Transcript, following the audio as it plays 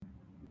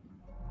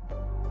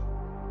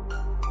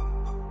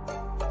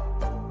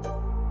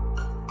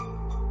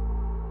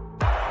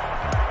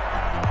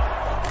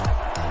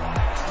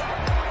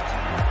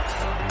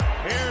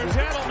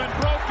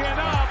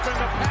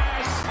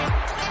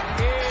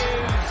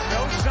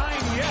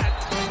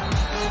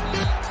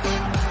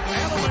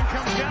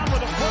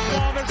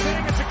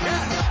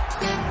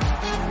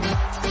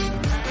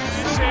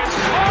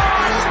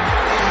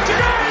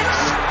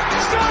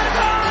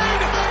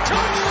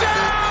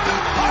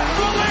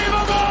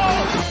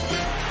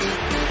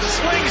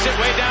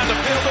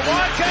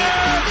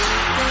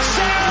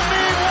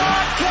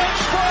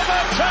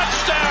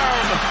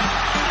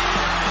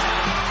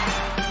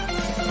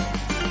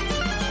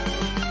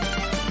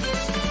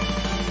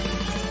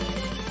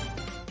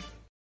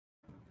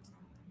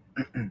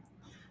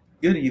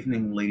Good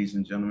evening, ladies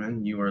and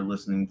gentlemen. You are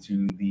listening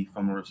to the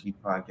Fumblerooski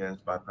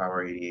podcast by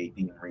Power 88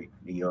 and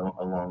Radio,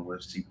 along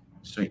with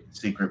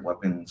Secret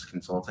Weapons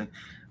Consulting.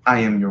 I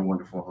am your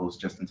wonderful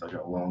host, Justin Tucker,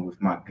 along with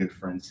my good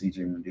friend CJ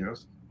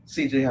Medeiros.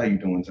 CJ, how you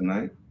doing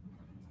tonight?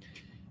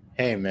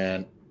 Hey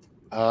man,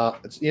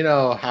 it's you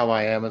know how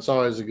I am. It's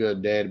always a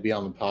good day to be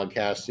on the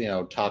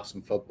podcast. Talk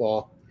some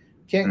football.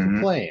 Can't Mm-hmm.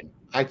 complain.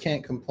 I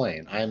can't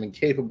complain. I am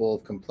incapable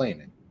of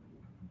complaining.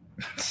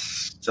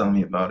 Tell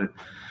me about it.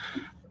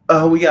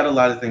 We got a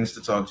lot of things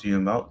to talk to you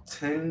about.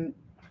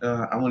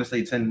 I want to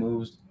say 10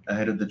 moves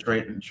ahead of the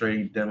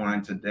trade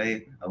deadline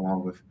today,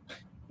 along with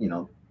you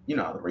know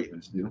how the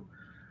Ravens do.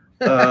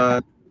 Uh,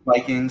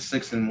 Vikings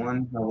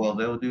 6-1. How well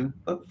they'll do.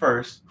 But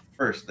first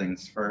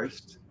things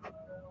first.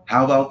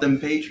 How about them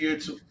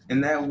Patriots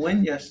in that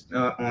win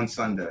on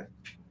Sunday?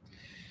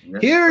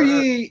 Yes, Hear sir.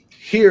 ye,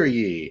 hear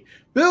ye.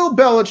 Bill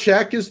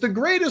Belichick is the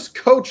greatest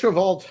coach of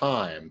all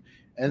time,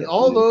 and Yes,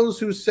 all it those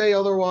who say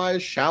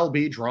otherwise shall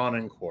be drawn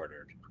and quartered.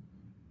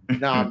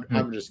 No,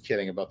 I'm just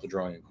kidding about the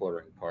drawing and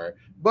quartering part.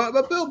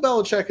 But Bill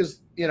Belichick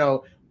is,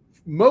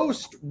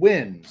 most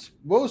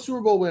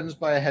Super Bowl wins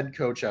by a head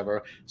coach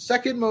ever,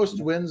 second most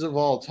wins of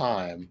all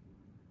time.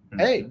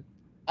 Hey,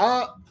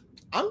 Mhm.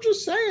 I'm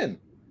just saying,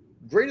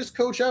 greatest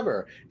coach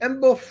ever. And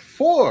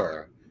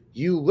before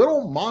you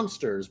little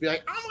monsters be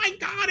like, oh my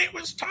God, it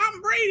was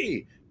Tom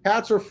Brady.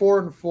 Pats are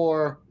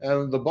 4-4,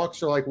 and the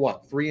Bucks are like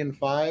what,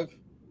 3-5?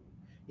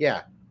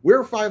 Yeah,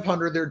 we're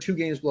 500. They're 2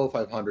 games below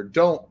 500.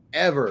 Don't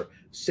ever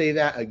say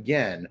that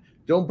again.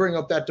 Don't bring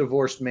up that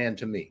divorced man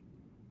to me.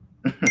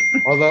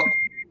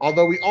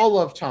 Although we all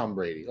love Tom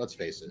Brady, let's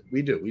face it,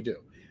 we do.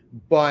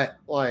 But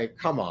like,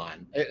 come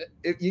on,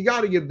 you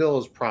got to give Bill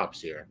his props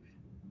here.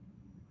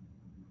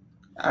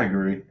 I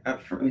agree.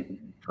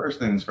 First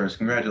things first,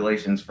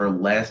 congratulations for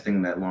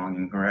lasting that long,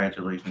 and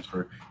congratulations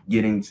for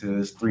getting to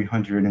his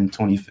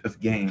 325th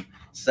game,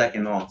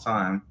 second all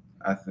time.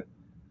 I think.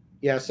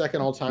 Yeah, second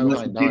all time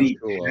behind Did Don he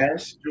Shula.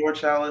 pass George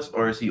Hallis,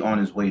 or is he on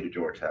his way to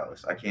George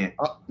Hallis? I can't.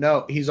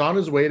 No, he's on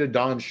his way to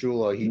Don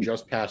Shula. He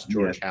just passed Yeah,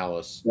 George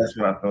Hallis. that's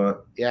what I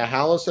thought. Yeah,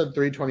 Hallis had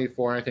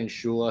 324. I think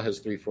Shula has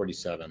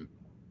 347.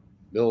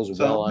 Bill's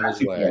So well on not his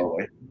too far way.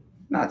 away.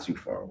 Not too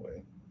far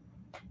away.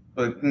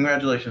 But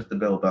congratulations to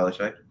Bill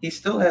Belichick. He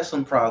still has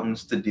some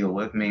problems to deal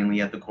with,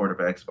 mainly at the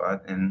quarterback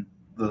spot and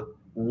the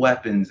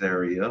weapons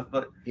area.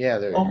 But Yeah,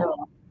 there you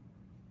go.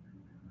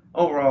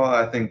 overall,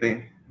 I think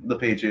the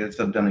Patriots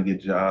have done a good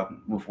job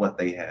with what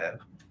they have.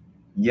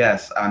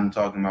 Yes, I'm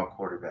talking about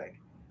quarterback.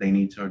 They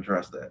need to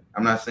address that.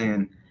 I'm not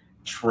saying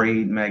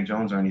trade Mac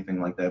Jones or anything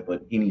like that,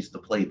 but he needs to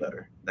play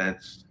better.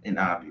 That's an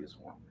obvious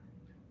one.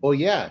 Well,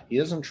 yeah, he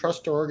doesn't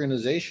trust our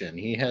organization.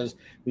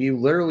 We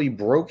literally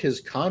broke his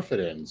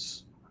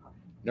confidence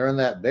during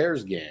that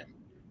Bears game.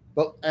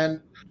 But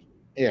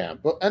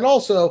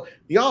also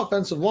the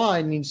offensive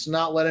line needs to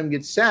not let him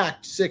get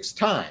sacked 6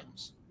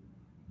 times.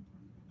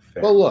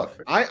 Fair But enough.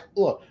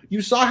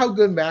 you saw how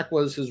good Mac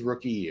was his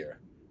rookie year.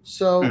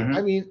 So, Mm-hmm.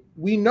 I mean,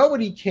 we know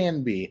what he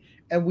can be,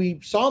 and we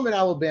saw him at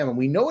Alabama.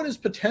 We know what his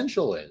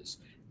potential is.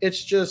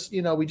 It's just,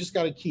 we just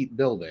got to keep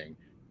building.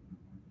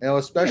 Yeah.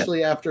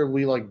 Especially after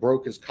we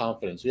broke his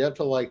confidence. We have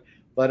to let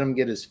him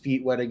get his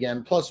feet wet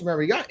again. Plus,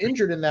 remember, he got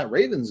injured in that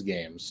Ravens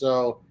game.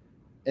 So,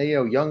 and,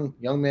 young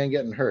man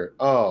getting hurt.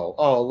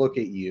 Oh, look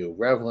at you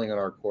reveling in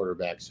our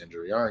quarterback's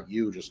injury. Aren't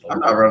you just a I'm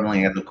not loser?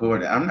 reveling at the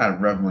quarter. I'm not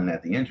reveling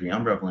at the injury.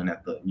 I'm reveling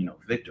at the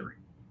victory.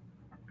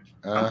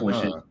 I'm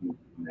wishing, Uh-huh.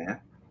 man.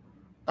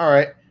 All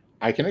right.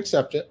 I can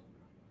accept it.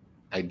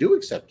 I do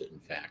accept it, in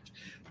fact.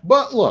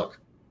 But look,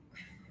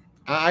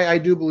 I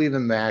do believe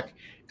in Mac,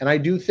 and I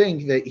do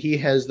think that he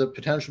has the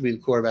potential to be the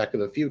quarterback of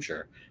the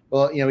future.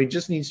 Well, he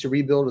just needs to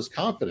rebuild his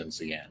confidence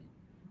again.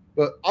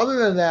 But other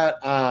than that,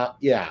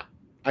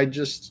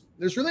 there's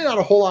really not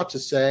a whole lot to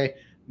say.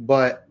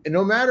 But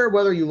no matter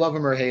whether you love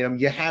him or hate him,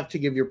 you have to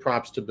give your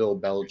props to Bill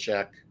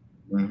Belichick.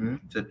 Mm-hmm.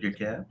 Tip your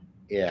cap.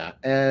 Yeah,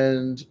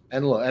 and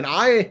look, and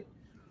I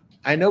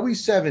know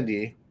he's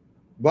 70,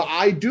 but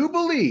I do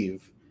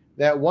believe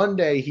that one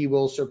day he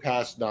will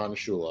surpass Don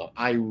Shula.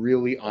 I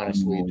really,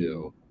 honestly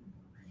do.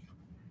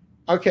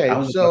 I Okay,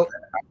 was about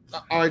so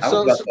all right, I was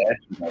so, about so to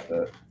ask you about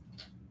that.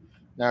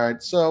 all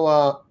right,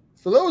 so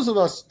for those of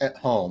us at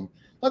home,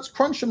 let's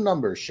crunch some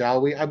numbers,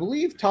 shall we? I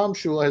believe Tom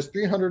Shula has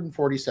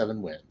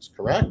 347 wins,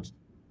 correct?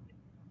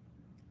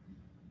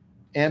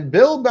 And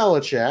Bill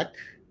Belichick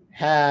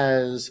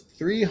has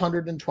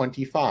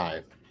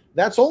 325.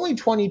 That's only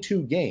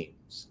 22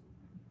 games.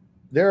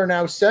 There are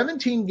now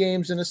 17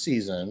 games in a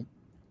season,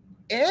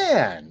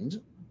 and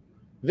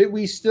that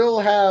we still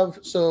have.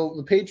 So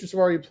the Patriots have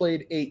already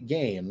played 8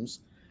 games.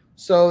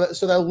 So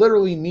that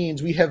literally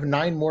means we have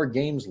 9 more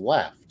games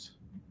left.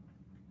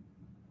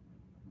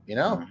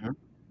 Mm-hmm.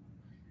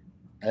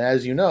 And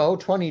as you know,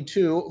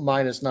 22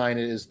 minus 9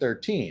 is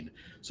 13.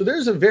 So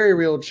there's a very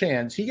real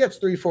chance he gets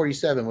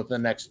 347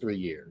 within the next 3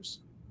 years.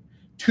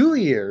 2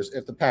 years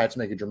if the Pats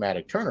make a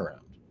dramatic turnaround.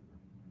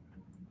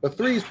 But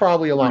 3 is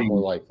probably a lot more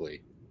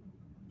likely.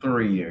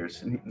 3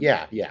 years.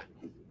 Yeah.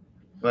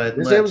 But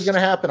They said it was going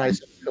to happen. I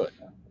said it could.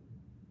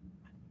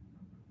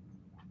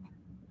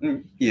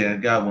 Yeah,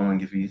 God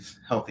willing, if he's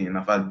healthy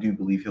enough, I do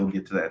believe he'll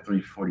get to that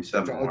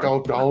 347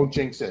 mark. Don't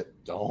jinx it.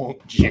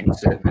 Don't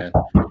jinx it, man.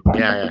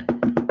 Yeah.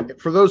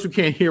 For those who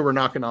can't hear, we're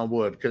knocking on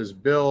wood because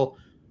Bill,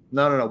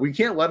 no. We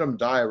can't let him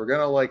die. We're going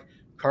to like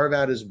carve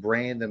out his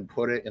brain and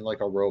put it in like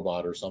a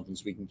robot or something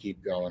so we can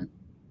keep going.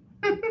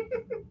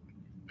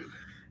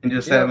 And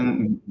just have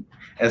him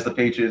as the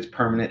Patriots'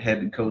 permanent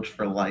head coach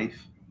for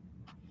life.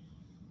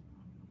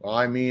 Well,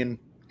 I mean,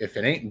 if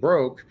it ain't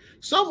broke,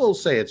 some will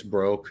say it's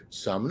broke,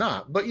 some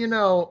not. But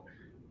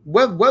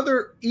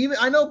whether even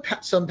I know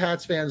some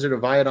Pats fans are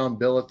divided on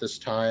Bill at this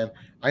time.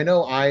 I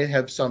know I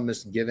have some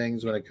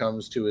misgivings when it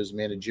comes to his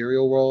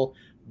managerial role.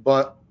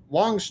 But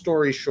long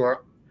story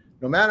short,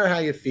 no matter how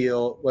you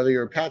feel, whether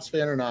you're a Pats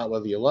fan or not,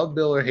 whether you love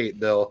Bill or hate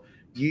Bill,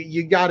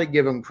 you got to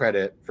give him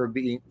credit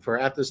for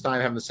at this time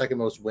having the second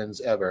most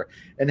wins ever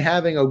and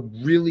having a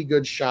really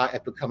good shot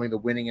at becoming the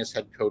winningest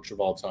head coach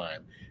of all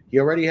time. He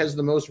already has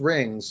the most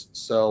rings,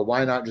 so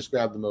why not just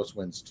grab the most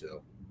wins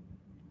too?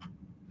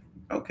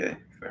 Okay,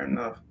 fair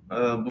enough.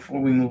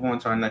 Before we move on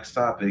to our next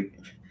topic,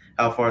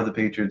 how far are the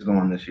Patriots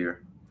going this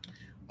year?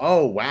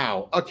 Oh,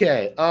 wow.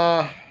 Okay.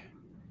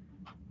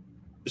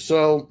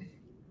 So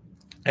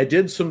I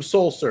did some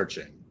soul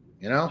searching.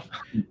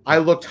 I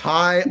looked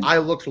high, I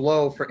looked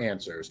low for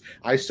answers.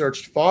 I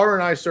searched far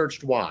and I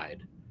searched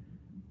wide.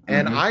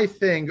 And I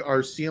think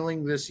our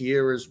ceiling this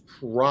year is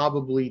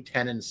probably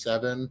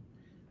 10-7.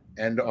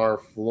 And our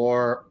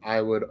floor,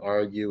 I would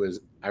argue, is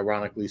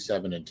ironically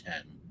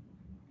 7-10.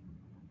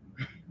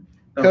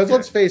 Because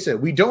let's face it,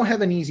 we don't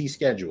have an easy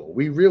schedule.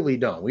 We really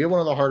don't. We have one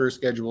of the harder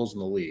schedules in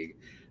the league.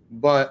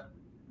 But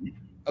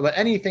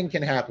anything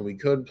can happen. We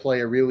could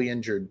play a really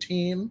injured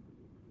team.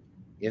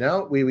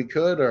 We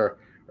could, or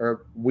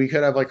we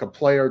could have like a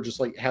player just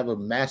like have a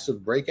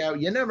massive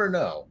breakout. You never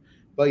know.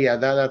 But yeah,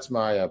 that's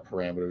my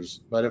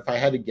parameters. But if I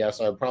had to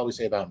guess, I would probably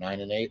say about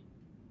 9-8.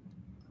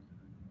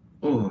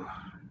 Oh,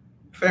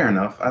 fair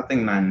enough. I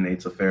think 9-8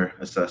 is a fair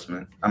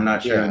assessment. I'm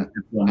not sure.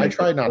 Yeah, I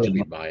tried not to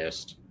be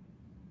biased.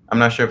 I'm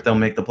not sure if they'll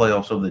make the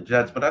playoffs over the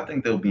Jets, but I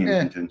think they'll be in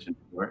contention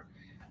for it.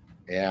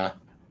 Yeah.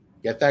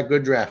 Get that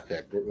good draft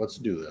pick. Let's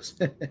do this.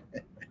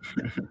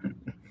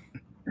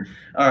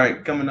 All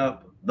right, coming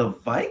up, the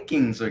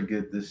Vikings are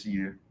good this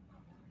year.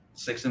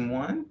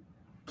 6-1,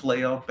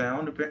 playoff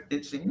bound,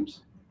 it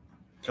seems.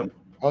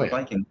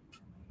 Vikings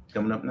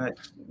coming up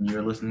next.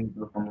 You're listening to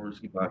the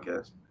Fumblerooski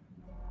podcast.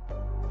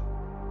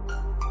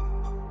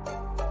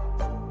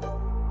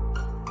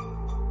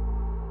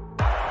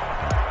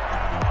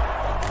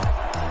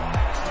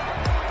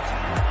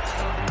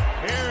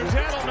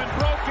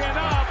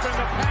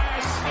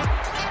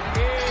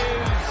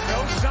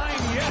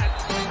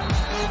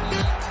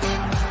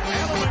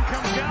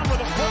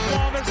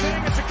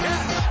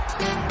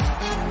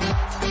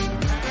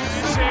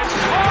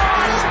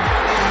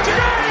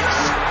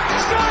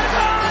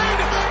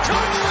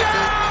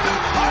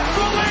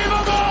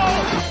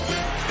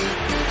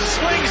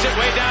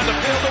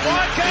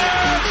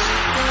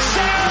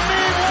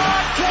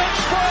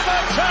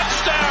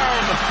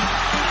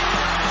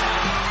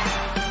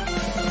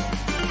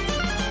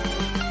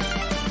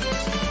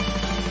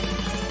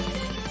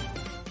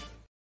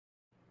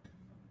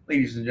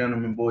 Ladies and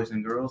gentlemen, boys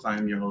and girls, I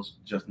am your host,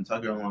 Justin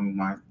Tucker, along with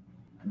my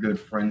good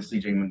friend,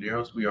 CJ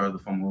Medeiros. We are the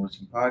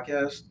Fumblerooski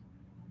podcast.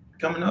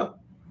 Coming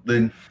up,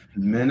 the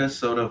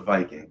Minnesota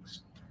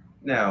Vikings.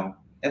 Now,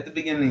 at the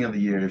beginning of the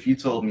year, if you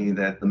told me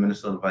that the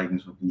Minnesota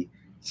Vikings would be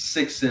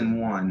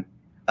 6-1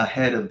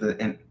 ahead in the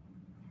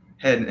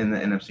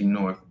NFC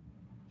North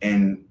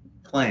and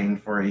playing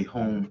for a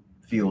home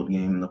field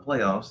game in the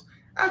playoffs,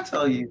 I'd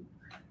tell you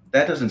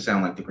that doesn't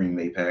sound like the Green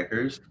Bay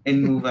Packers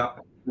and move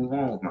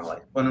on with my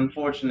life. But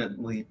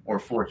unfortunately, or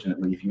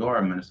fortunately, if you are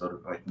a Minnesota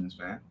Vikings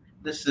fan,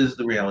 this is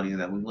the reality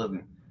that we live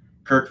in.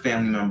 Kirk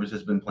family members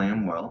has been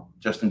playing well.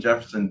 Justin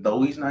Jefferson,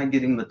 though he's not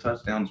getting the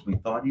touchdowns we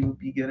thought he would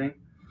be getting,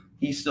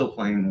 he's still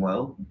playing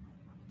well.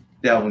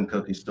 Dalvin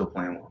Cook is still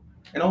playing well.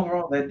 And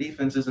overall, that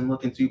defense isn't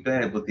looking too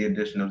bad with the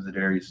addition of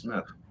Medeiros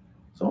Smith.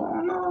 So,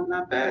 no,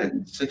 not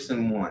bad.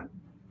 6-1.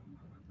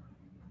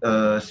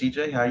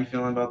 CJ, how are you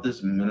feeling about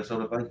this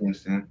Minnesota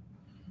Vikings team?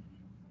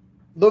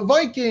 The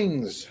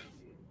Vikings.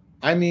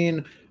 I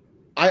mean,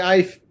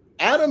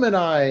 Adam and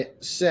I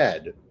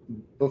said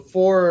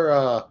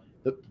before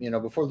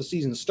the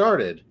season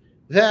started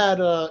that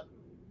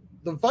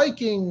the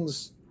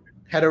Vikings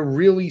had a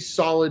really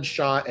solid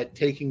shot at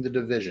taking the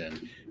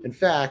division. In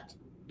fact,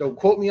 don't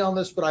quote me on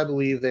this, but I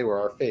believe they were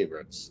our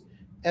favorites.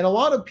 And a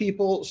lot of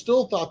people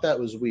still thought that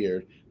was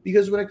weird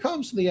because when it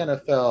comes to the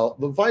NFL,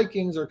 the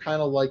Vikings are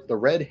kind of like the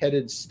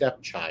redheaded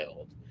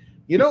stepchild.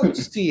 You don't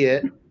see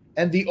it.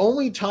 And the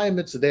only time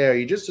it's there,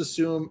 you just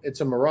assume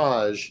it's a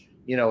mirage,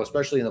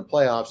 especially in the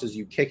playoffs, as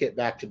you kick it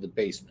back to the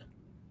basement.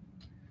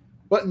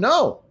 But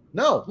no,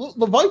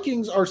 the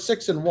Vikings are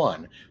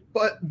 6-1,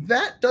 but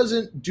that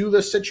doesn't do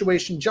the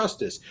situation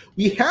justice.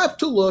 We have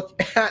to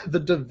look at the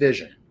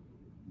division.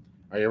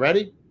 Are you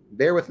ready?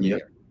 Bear with me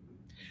here.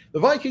 The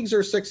Vikings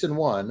are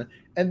 6-1,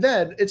 and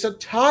then it's a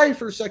tie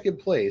for second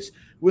place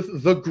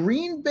with the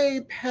Green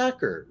Bay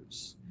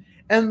Packers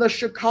And the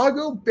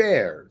Chicago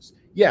Bears.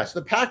 Yes,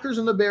 the Packers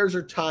and the Bears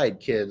are tied,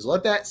 kids.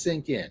 Let that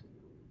sink in.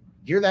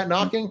 Hear that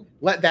knocking?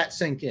 Let that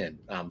sink in.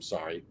 I'm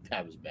sorry,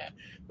 that was bad.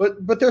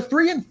 But they're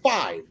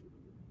 3-5.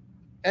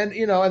 And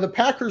and the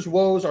Packers'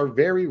 woes are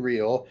very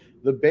real.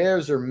 The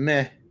Bears are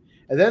meh.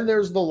 And then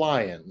there's the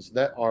Lions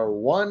that are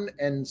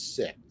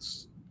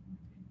 1-6.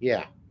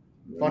 Yeah.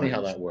 Funny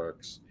how that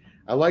works.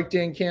 I like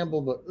Dan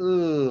Campbell, but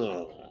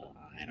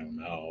I don't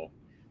know.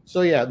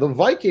 So yeah, the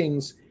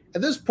Vikings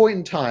at this point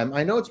in time,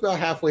 I know it's about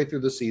halfway through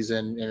the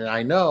season, and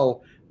I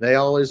know they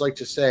always like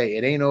to say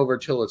it ain't over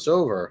till it's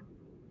over.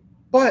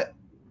 But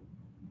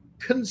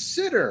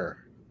consider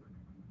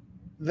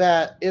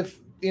that if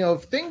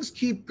things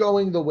keep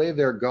going the way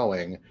they're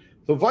going,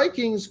 the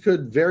Vikings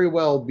could very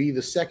well be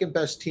the second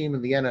best team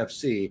in the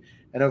NFC.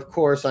 And of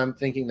course, I'm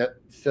thinking that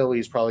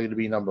Philly's probably going to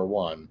be number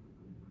one.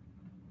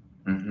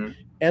 Mm-hmm.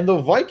 And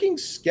the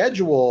Vikings'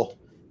 schedule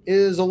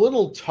is a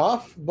little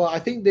tough, but I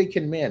think they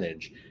can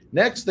manage.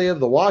 Next, they have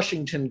the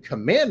Washington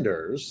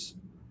Commanders,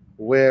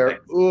 where,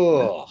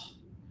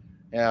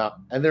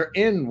 and they're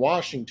in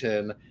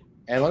Washington.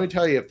 And let me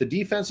tell you, if the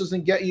defense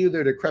doesn't get you,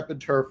 their decrepit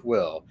turf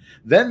will.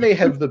 Then they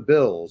have the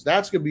Bills.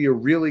 That's going to be a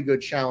really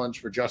good challenge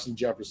for Justin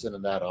Jefferson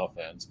in that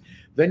offense.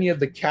 Then you have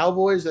the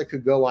Cowboys that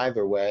could go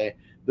either way.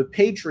 The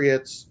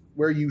Patriots,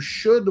 where you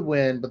should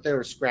win, but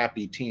they're a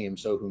scrappy team,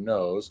 so who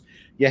knows.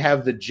 You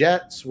have the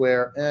Jets,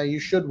 where you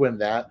should win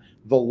that.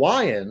 The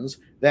Lions,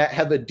 that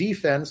have a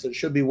defense that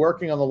should be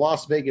working on the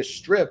Las Vegas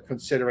Strip,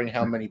 considering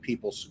how many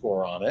people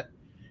score on it.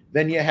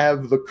 Then you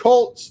have the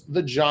Colts,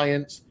 the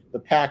Giants, the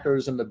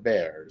Packers, and the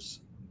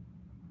Bears.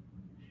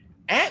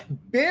 At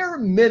bare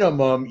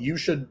minimum, you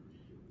should,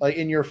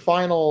 in your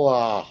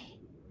final,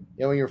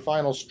 in your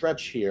final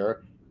stretch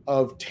here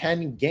of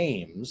 10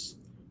 games,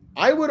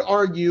 I would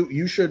argue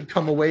you should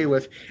come away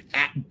with,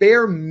 at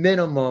bare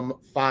minimum,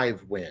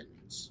 5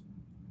 wins.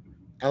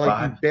 I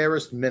like the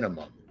barest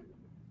minimum.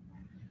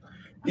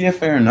 Yeah,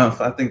 fair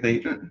enough. I think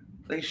they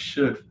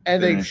should.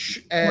 And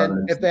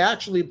if they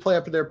actually play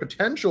up to their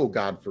potential,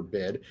 God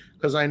forbid,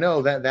 because I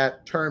know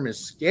that term is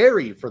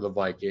scary for the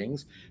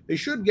Vikings, they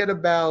should get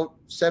about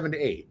 7 to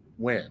 8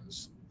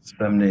 wins.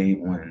 7 to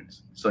 8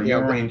 wins. So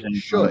you're ranging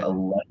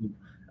from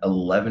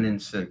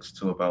 11-6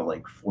 to about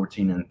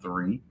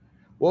 14-3.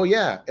 Well,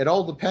 yeah, it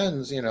all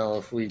depends.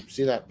 If we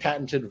see that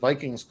patented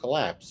Vikings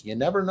collapse, you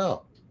never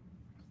know.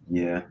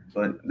 Yeah,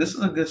 but this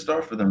is a good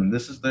start for them.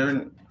 This is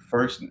their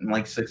first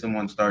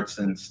 6-1 start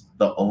since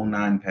the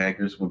 2009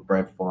 Packers with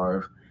Brett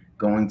Favre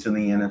going to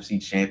the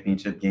NFC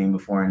Championship game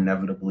before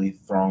inevitably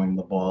throwing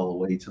the ball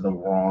away to the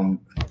wrong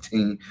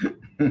team.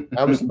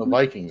 That was the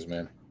Vikings,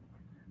 man.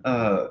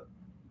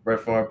 Brett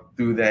Favre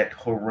threw that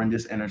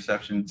horrendous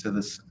interception to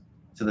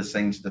the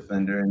Saints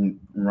defender and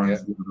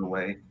runs the other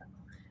way.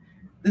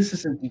 This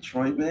isn't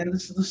Detroit, man.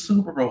 This is the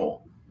Super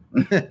Bowl.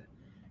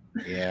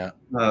 Yeah.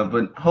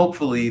 But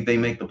hopefully they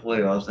make the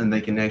playoffs and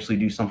they can actually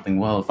do something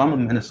well. If I'm a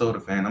Minnesota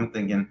fan, I'm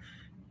thinking,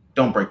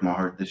 don't break my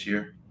heart this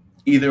year.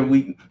 Either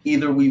we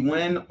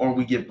win or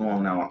we get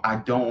blown out. I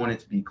don't want it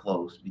to be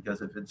close,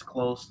 because if it's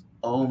close,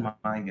 oh my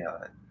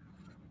God,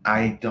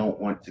 I don't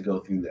want to go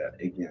through that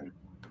again.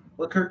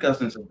 But Kirk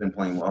Cousins has been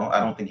playing well. I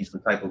don't think he's the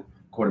type of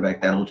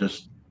quarterback that'll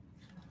just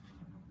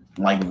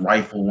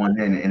rifle one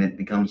in and it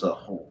becomes a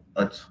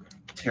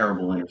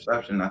terrible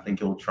interception. I think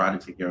he'll try to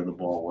take care of the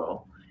ball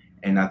well.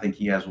 And I think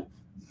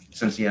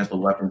since he has the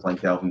weapons like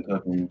Dalvin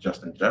Cook and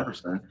Justin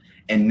Jefferson,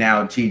 and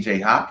now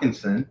TJ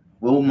Hawkinson,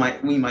 we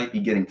might be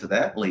getting to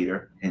that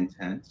later in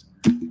tense.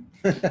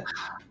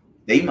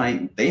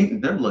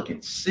 They're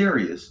looking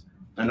serious.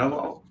 And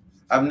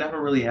I've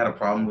never really had a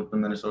problem with the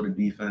Minnesota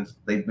defense.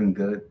 They've been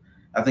good.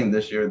 I think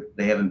this year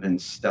they haven't been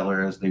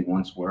stellar as they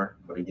once were.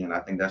 But again, I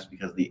think that's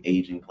because of the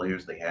aging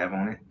players they have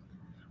on it.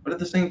 But at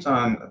the same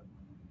time,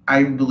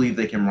 I believe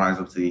they can rise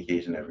up to the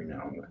occasion every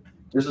now and then.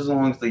 Just as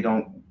long as they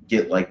don't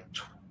get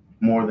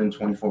more than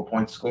 24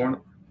 points scored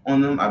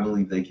on them, I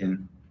believe they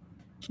can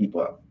keep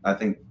up. I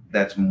think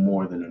that's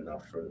more than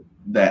enough for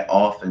that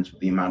offense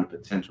with the amount of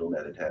potential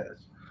that it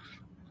has.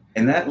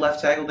 And that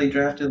left tackle they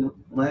drafted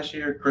last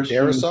year, Christian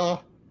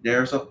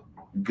Darrisaw,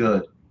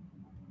 good.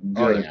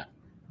 Oh yeah,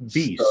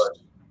 beast.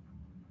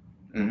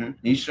 Mm-hmm.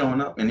 He's showing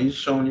up, and he's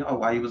showing y'all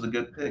why he was a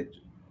good pick.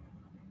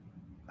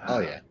 Oh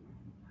yeah.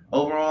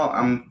 Overall,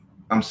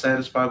 I'm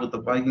satisfied with the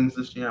Vikings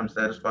this year. I'm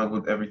satisfied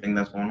with everything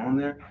that's going on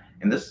there.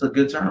 And this is a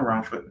good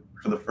turnaround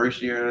for the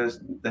first year as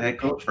the head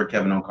coach for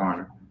Kevin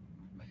O'Connor.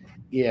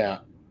 Yeah.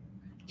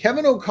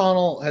 Kevin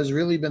O'Connell has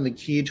really been the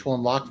key to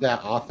unlock that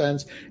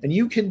offense. And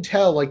you can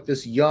tell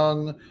this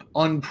young,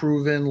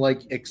 unproven,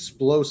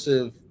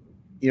 explosive,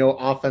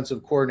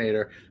 offensive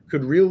coordinator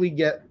could really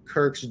get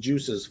Kirk's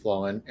juices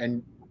flowing.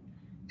 And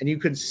you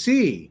could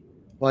see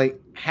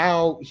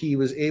how he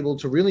was able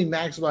to really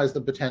maximize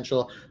the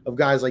potential of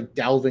guys like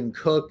Dalvin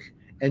Cook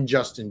and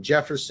Justin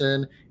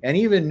Jefferson, and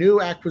even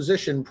new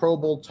acquisition Pro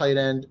Bowl tight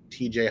end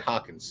TJ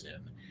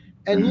Hawkinson.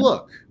 And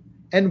look,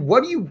 and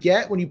what do you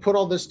get when you put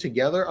all this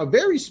together? A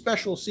very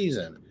special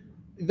season.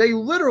 They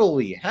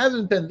literally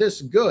haven't been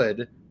this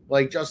good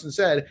like Justin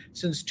said,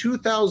 since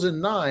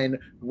 2009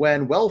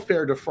 when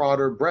welfare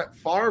defrauder Brett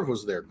Favre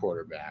was their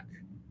quarterback.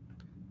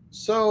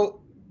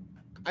 So,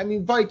 I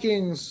mean,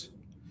 Vikings,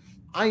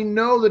 I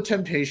know the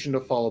temptation to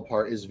fall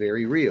apart is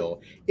very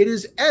real. It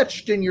is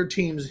etched in your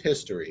team's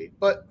history,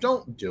 but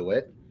don't do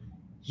it.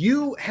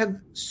 You have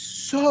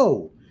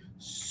so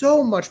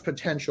much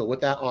potential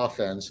with that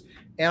offense.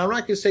 And I'm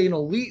not going to say an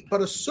elite,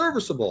 but a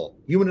serviceable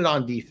unit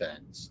on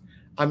defense.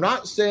 I'm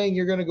not saying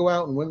you're going to go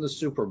out and win the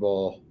Super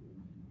Bowl,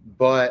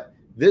 but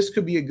this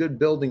could be a good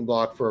building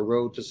block for a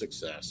road to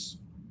success.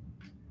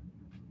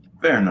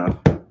 Fair enough.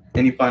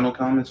 Any final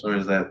comments, or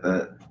is that?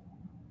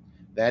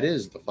 That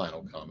is the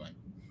final comment.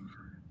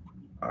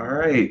 All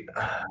right.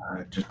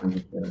 Just to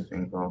make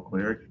everything all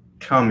clear.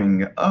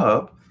 Coming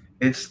up,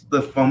 it's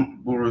the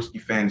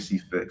Fumblerooski Fantasy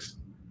Fix.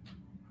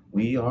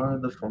 We are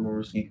the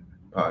Fumblerooski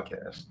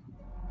Podcast.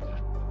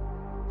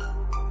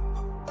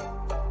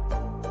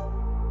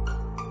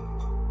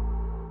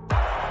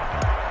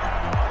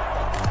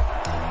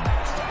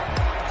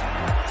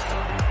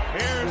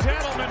 Here's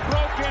Edelman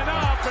broken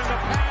up, and the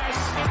pass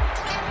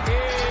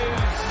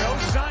is no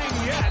sign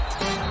yet.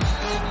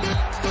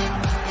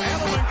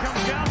 Edelman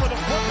comes down with a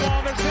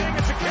football. They're saying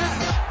it's a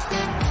catch.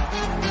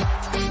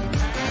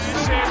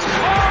 It's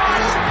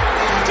caught!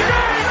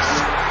 Diggs!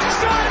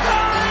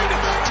 Sideline!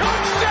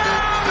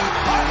 Touchdown!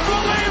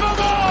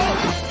 Unbelievable!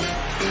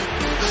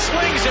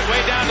 Swings it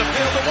way down the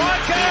field to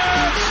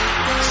Watkins!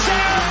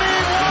 Sammy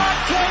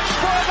Watkins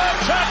for the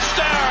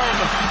touchdown!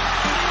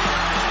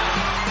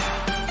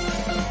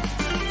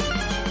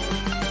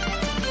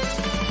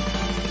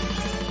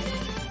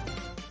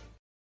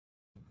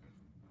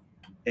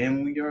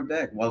 And we are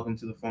back. Welcome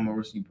to the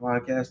Fumblerooski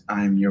Podcast.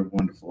 I am your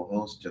wonderful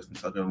host, Justin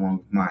Tucker, along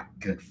with my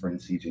good friend,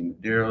 CJ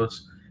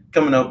Medeiros.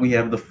 Coming up, we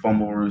have the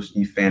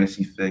Fumblerooski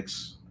Fantasy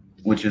Fix,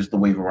 which is the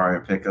waiver wire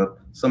pickup.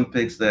 Some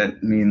picks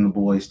that me and the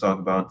boys talk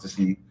about to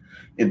see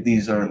if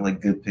these are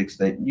like good picks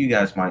that you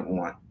guys might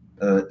want.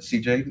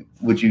 CJ,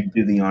 would you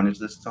do the honors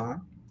this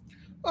time?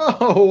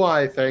 Oh,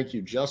 why? Thank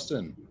you,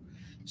 Justin.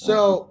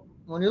 So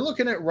when you're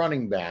looking at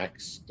running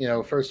backs,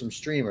 for some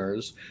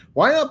streamers,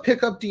 why not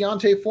pick up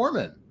Deontay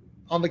Foreman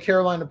on the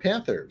Carolina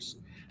Panthers?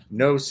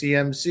 No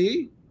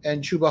CMC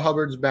and Chuba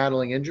Hubbard's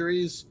battling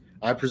injuries.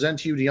 I present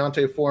to you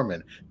Deontay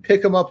Foreman.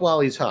 Pick him up while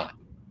he's hot.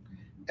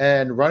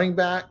 And running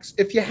backs,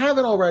 if you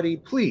haven't already,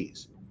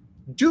 please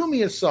do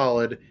me a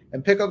solid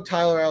and pick up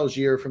Tyler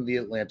Algier from the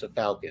Atlanta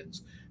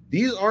Falcons.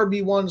 These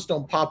RB1s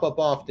don't pop up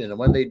often, and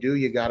when they do,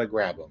 you got to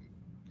grab them.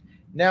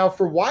 Now,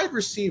 for wide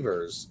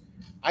receivers,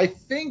 I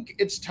think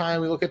it's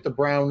time we look at the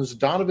Browns'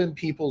 Donovan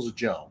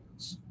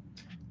Peoples-Jones.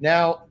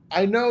 Now,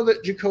 I know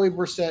that Jacoby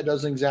Brissett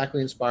doesn't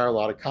exactly inspire a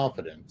lot of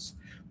confidence,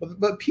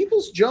 but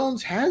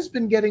Peoples-Jones has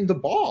been getting the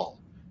ball.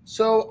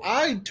 So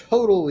I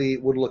totally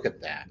would look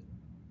at that.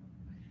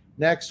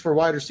 Next, for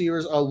wide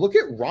receivers, I'll look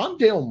at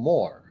Rondale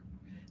Moore.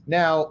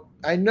 Now,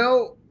 I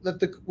know that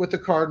with the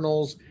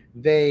Cardinals,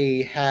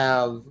 they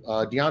have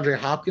DeAndre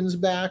Hopkins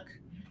back,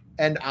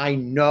 and I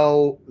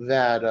know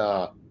that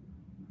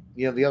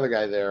the other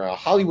guy there,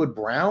 Hollywood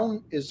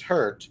Brown, is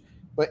hurt,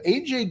 but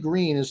A.J.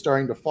 Green is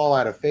starting to fall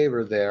out of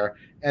favor there,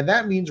 and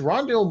that means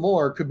Rondale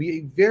Moore could be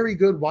a very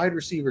good wide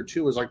receiver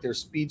too, as like their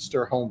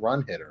speedster home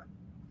run hitter.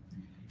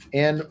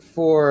 And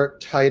for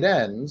tight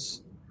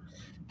ends,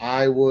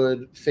 I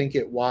would think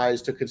it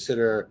wise to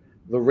consider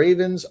the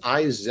Ravens'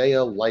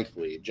 Isaiah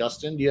Likely.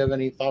 Justin, do you have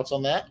any thoughts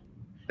on that?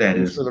 That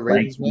is for the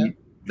Ravens, man.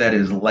 That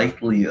is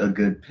likely a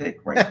good pick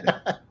right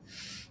there.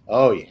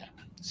 Oh, yeah.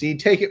 See,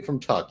 take it from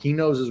Tuck. He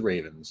knows his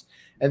Ravens.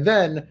 And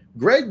then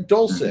Greg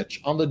Dulcich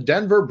on the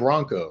Denver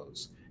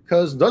Broncos,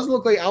 because it doesn't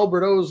look like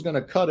Alberto is going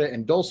to cut it,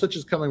 and Dulcich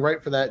is coming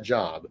right for that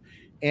job.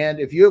 And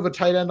if you have a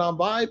tight end on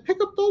bye,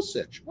 pick up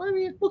Dulcich. I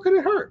mean, what could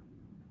it hurt?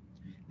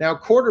 Now,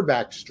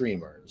 quarterback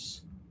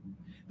streamers.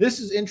 This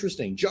is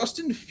interesting.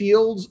 Justin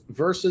Fields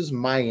versus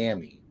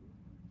Miami.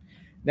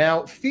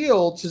 Now,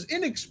 Fields has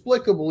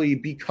inexplicably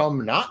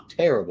become not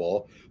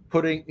terrible,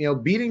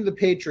 beating the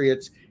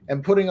Patriots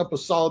and putting up a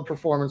solid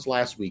performance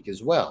last week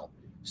as well.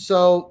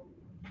 So,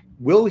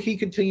 will he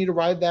continue to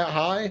ride that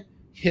high?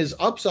 His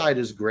upside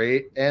is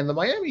great, and the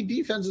Miami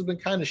defense has been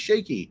kind of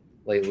shaky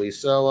lately.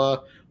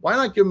 So, why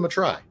not give him a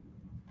try?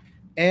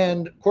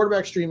 And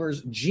quarterback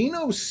streamers,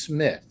 Geno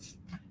Smith.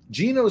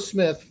 Geno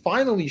Smith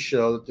finally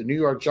showed that the New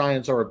York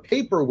Giants are a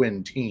paper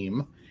win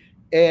team,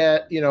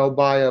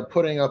 by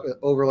putting up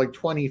over like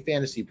 20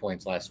 fantasy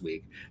points last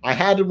week. I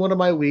had in one of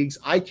my leagues.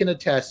 I can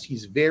attest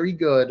he's very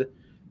good.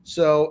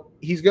 So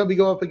he's going to be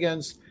going up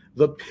against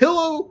the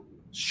Pillow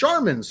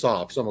Charmin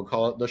Soft, someone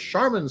call it the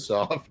Charmin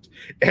Soft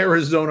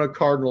Arizona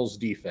Cardinals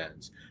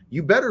defense.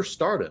 You better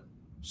start him.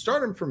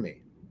 Start him for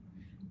me.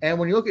 And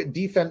when you look at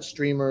defense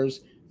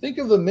streamers, think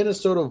of the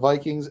Minnesota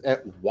Vikings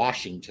at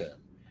Washington.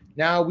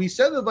 Now, we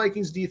said the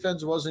Vikings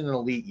defense wasn't an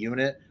elite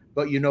unit,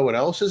 but you know what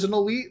else is an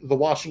elite? The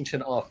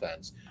Washington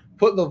offense.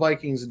 Put the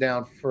Vikings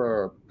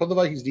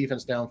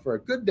defense down for a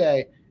good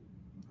day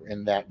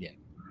in that game.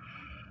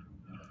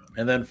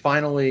 And then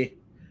finally,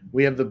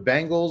 we have the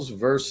Bengals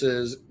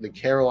versus the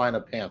Carolina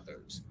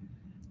Panthers.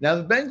 Now,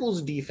 the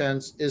Bengals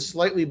defense is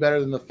slightly better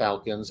than the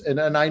Falcons. And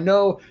I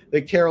know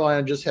that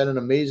Carolina just had an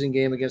amazing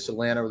game against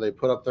Atlanta where they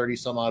put up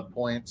 30-some-odd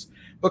points.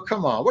 But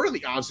come on, what are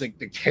the odds that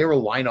the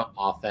Carolina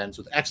offense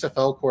with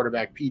XFL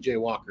quarterback P.J.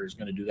 Walker is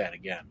going to do that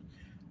again?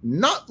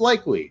 Not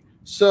likely.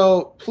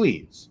 So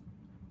please,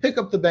 pick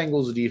up the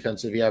Bengals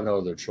defense if you have no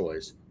other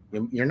choice.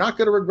 You're not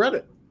going to regret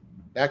it.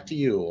 Back to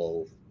you,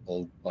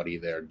 old buddy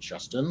there,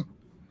 Justin.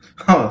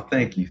 Oh,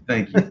 thank you.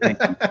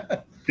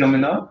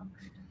 Coming up,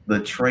 the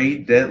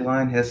trade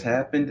deadline has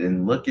happened,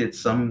 and look at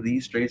some of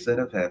these trades that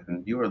have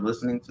happened. You are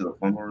listening to the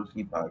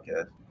Fumblerooski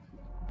podcast.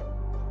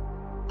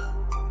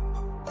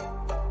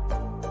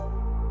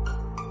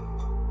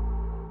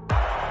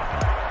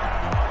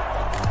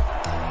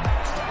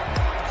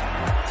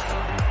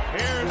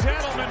 Here's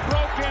Edelman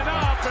broken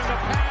up, and the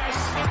pass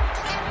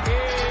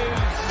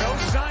is no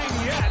sign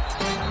yet.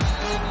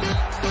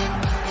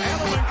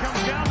 Edelman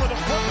comes down with a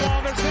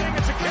football. They're saying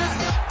it's a catch.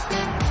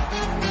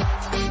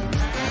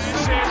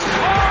 It's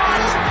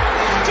caught!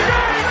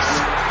 Diggs!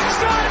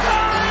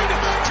 Sideline!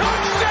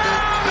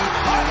 Touchdown!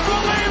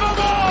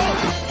 Unbelievable!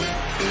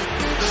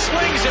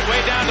 Swings it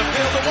way down the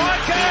field to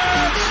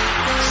Watkins!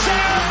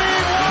 Sammy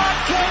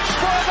Watkins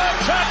for the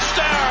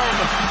touchdown!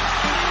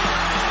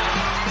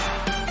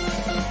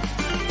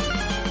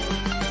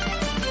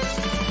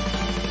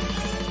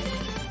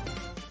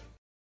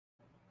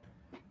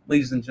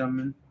 Ladies and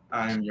gentlemen,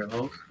 I am your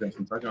host,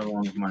 Justin Tucker,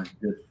 along with my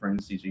good friend,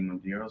 CJ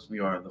Medeiros. We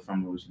are the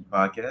Fumblerooski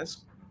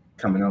podcast.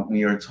 Coming up,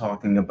 we are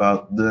talking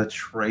about the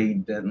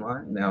trade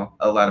deadline. Now,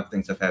 a lot of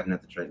things have happened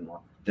at the trade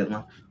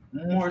deadline,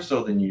 more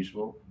so than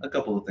usual. A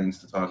couple of things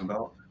to talk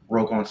about.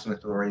 Roquan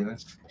Smith to the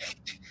Ravens.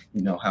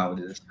 You know how it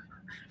is.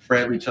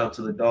 Bradley Chubb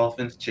to the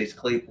Dolphins. Chase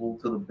Claypool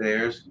to the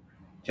Bears.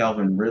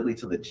 Calvin Ridley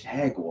to the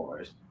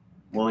Jaguars.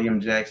 William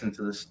Jackson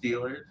to the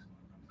Steelers.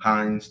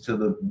 Hines to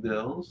the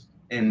Bills.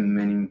 And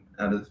many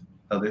other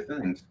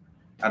things.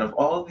 Out of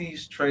all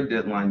these trade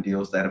deadline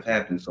deals that have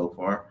happened so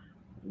far,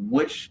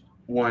 which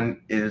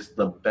one is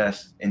the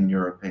best in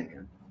your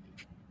opinion?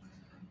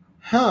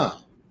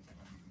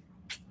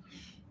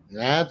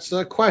 That's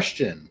a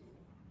question.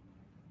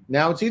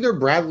 Now, it's either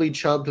Bradley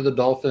Chubb to the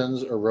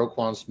Dolphins or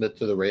Roquan Smith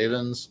to the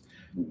Ravens.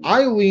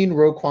 I lean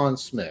Roquan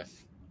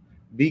Smith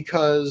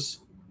because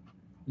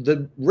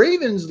the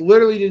Ravens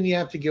literally didn't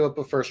have to give up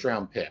a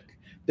first-round pick.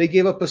 They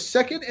gave up a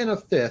second and a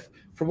fifth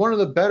for one of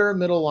the better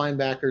middle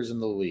linebackers in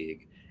the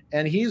league.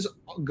 And he's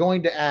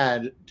going to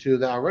add to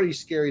the already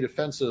scary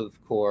defensive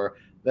core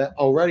that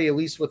already, at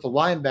least with the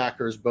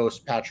linebackers, boasts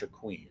Patrick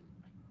Queen.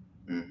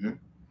 Mm-hmm.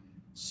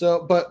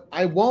 So, but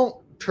I won't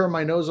turn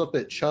my nose up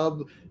at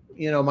Chubb.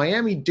 You know,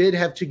 Miami did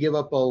have to give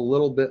up a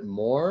little bit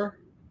more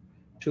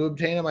to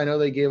obtain him. I know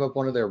they gave up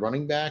one of their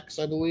running backs,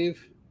 I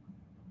believe.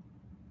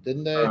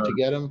 Didn't they, to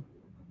get him?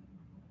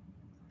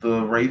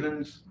 The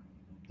Ravens?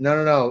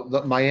 No.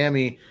 The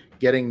Miami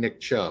getting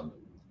Nick Chubb.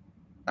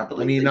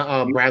 Bradley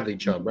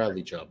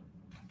Chubb.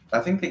 I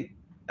think they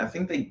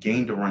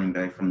gained a running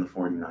back from the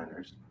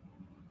 49ers.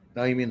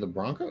 No, you mean the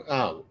Broncos?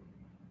 Oh.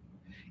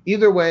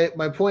 Either way,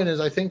 my point is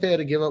I think they had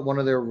to give up one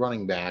of their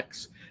running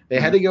backs. They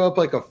had to give up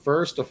like a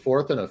first, a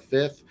fourth, and a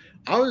fifth.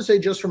 I would say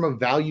just from a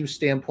value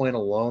standpoint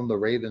alone, the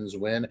Ravens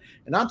win.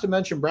 And not to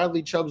mention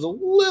Bradley Chubb's a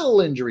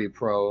little injury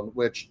prone,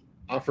 which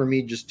for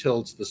me just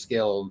tilts the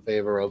scale in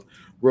favor of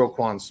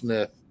Roquan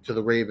Smith to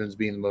the Ravens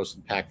being the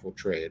most impactful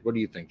trade. What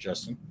do you think,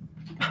 Justin?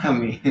 I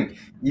mean,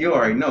 you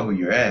already know who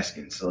you're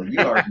asking, so you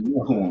already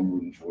know who I'm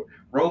rooting for.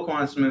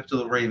 Roquan Smith to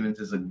the Ravens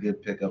is a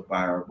good pickup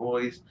by our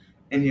boys,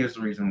 and here's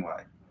the reason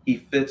why. He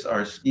fits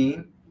our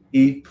scheme.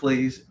 He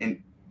plays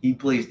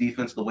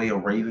defense the way a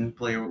Raven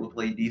player would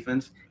play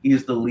defense. He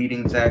is the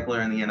leading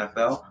tackler in the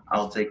NFL.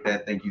 I'll take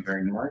that. Thank you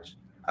very much.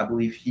 I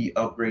believe he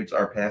upgrades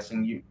our pass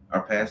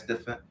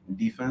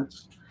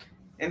defense,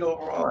 and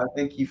overall, I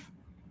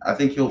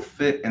think he'll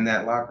fit in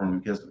that locker room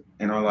because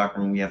in our locker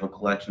room we have a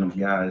collection of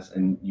guys,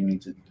 and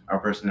our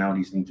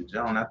personalities need to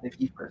gel, and I think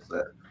he fits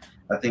that.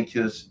 I think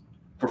his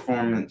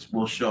performance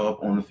will show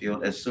up on the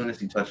field as soon as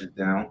he touches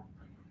down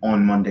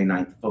on Monday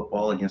Night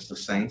Football against the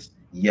Saints.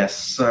 Yes,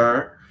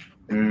 sir.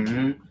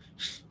 Mm-hmm.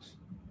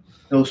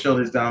 He'll show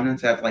his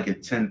dominance, have like a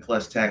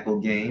 10-plus tackle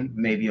game,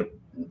 maybe a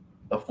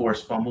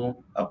forced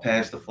fumble, a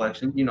pass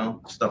deflection,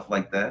 stuff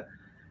like that.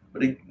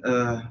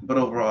 But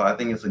overall, I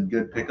think it's a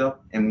good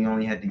pickup, and we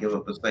only had to give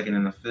up a second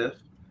and a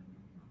fifth.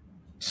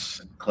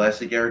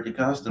 Classic Eric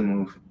DeCosta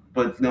move.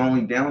 But the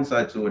only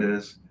downside to it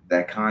is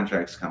that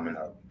contract's coming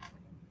up,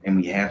 and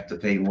we have to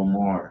pay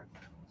Lamar.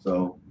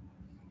 So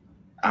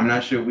I'm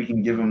not sure we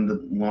can give him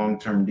the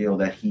long-term deal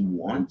that he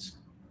wants,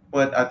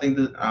 but I think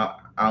that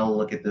I'll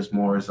look at this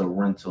more as a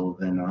rental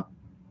than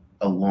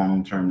a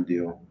long-term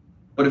deal.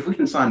 But if we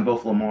can sign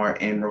both Lamar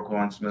and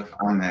Roquan Smith,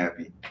 I'm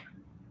happy.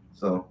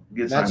 So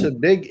that's a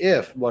big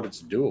if, but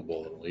it's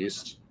doable at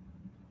least.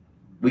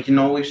 We can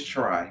always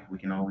try.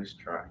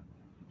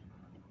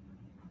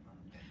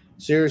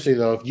 Seriously,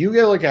 though, if you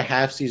get like a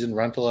half-season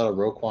rental out of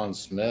Roquan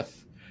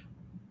Smith,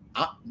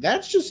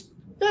 that's just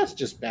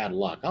bad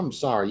luck. I'm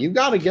sorry. You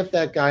got to get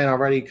that guy and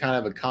already kind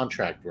of a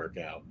contract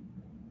workout.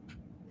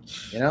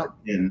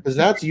 Because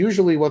that's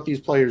usually what these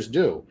players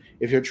do.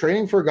 If you're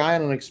trading for a guy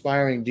on an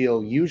expiring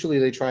deal, usually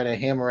they try to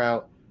hammer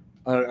out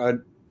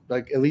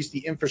like at least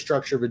the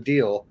infrastructure of a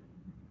deal,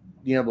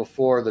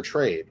 before the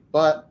trade.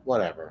 But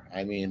whatever.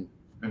 I mean,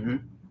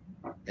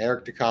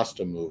 Eric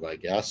DaCosta move, I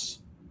guess,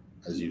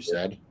 as you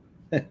said.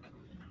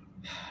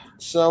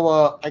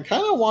 So I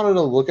kind of wanted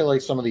to look at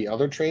like some of the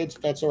other trades,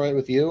 if that's all right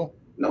with you.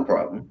 No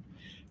problem.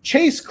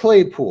 Chase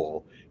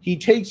Claypool. He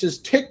takes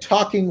his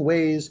TikToking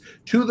ways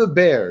to the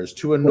Bears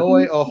to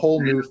annoy a whole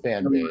new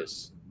fan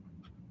base.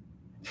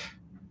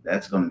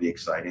 That's going to be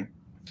exciting.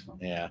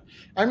 Yeah.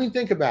 I mean,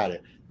 think about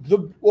it.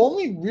 The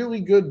only really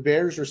good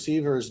Bears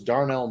receiver is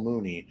Darnell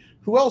Mooney.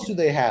 Who else do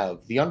they have?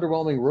 The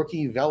underwhelming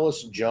rookie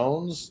Velus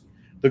Jones,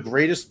 the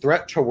greatest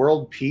threat to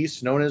world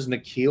peace known as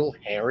N'Keal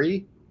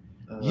Harry.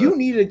 You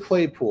needed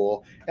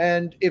Claypool,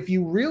 and if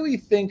you really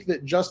think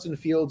that Justin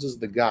Fields is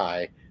the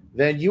guy,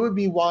 then you would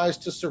be wise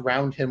to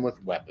surround him with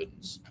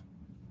weapons.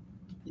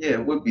 Yeah,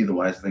 it would be the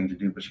wise thing to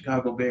do, but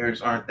Chicago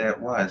Bears aren't that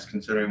wise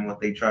considering what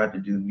they tried to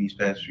do these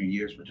past few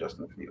years with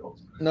Justin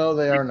Fields. No,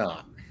 they are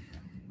not.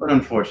 But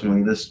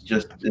unfortunately, this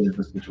just is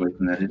the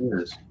situation that it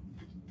is.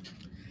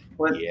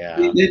 But yeah,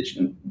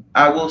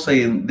 I will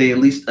say they at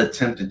least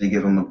attempted to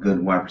give him a good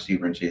wide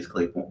receiver in Chase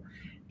Claypool.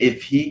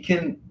 If he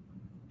can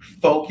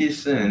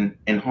focus in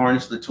and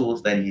harness the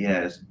tools that he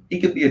has, he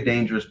could be a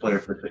dangerous player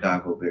for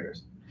Chicago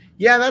Bears.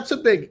 Yeah, that's a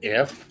big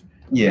if.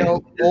 Yeah,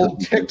 old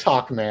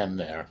TikTok man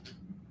there.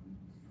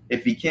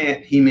 If he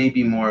can't, he may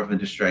be more of a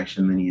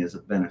distraction than he is a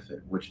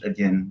benefit, which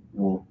again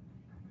will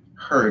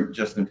hurt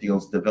Justin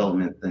Fields'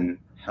 development than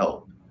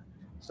help.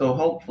 So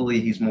hopefully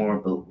he's more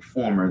of the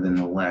former than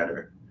the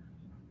latter.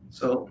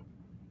 So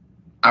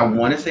I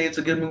want to say it's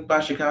a good move by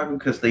Chicago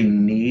because they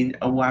need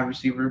a wide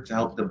receiver to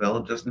help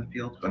develop Justin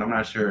Fields, but I'm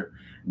not sure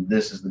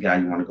this is the guy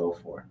you want to go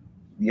for.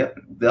 Yep.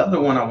 The other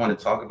one I want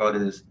to talk about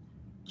is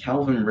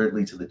Calvin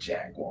Ridley to the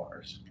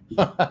Jaguars.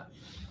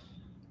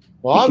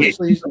 Well,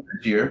 obviously, this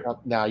year.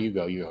 Now you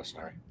go.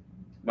 Sorry,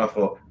 my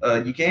fault.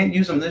 You can't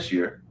use him this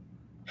year.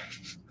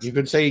 You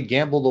could say he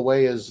gambled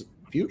away his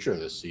future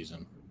this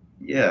season.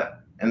 Yeah,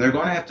 and they're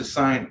going to have to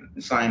sign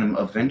him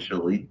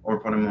eventually or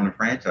put him on a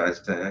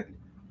franchise tag.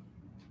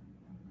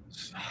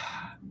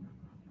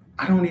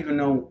 I don't even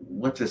know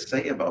what to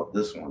say about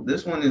this one.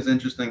 This one is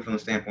interesting from the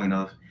standpoint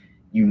of,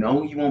 you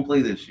won't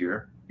play this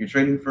year. You're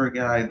trading for a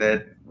guy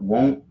that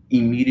won't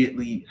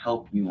immediately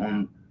help you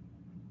on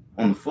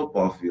the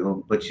football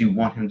field, but you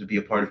want him to be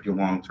a part of your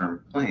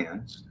long-term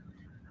plans.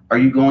 Are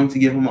you going to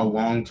give him a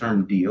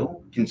long-term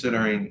deal,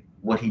 considering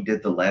what he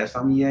did the last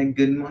time he had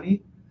good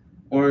money?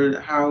 Or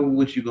how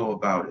would you go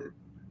about it?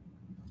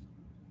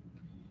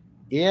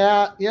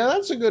 Yeah,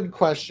 that's a good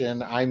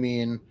question. I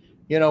mean,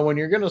 when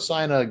you're going to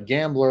sign a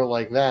gambler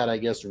like that, I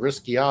guess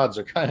risky odds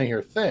are kind of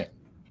your thing.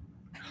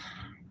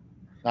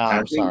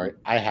 I'm sorry.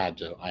 I had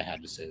to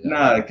say that.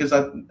 Nah, because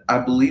I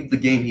believe the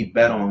game he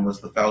bet on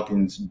was the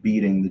Falcons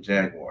beating the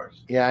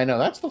Jaguars. Yeah, I know.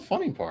 That's the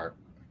funny part.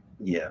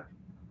 Yeah.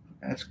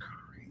 That's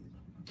crazy.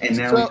 And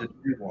now he's a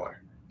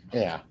Jaguar.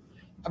 Yeah.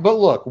 But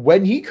look,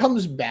 when he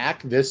comes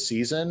back this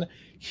season,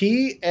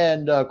 he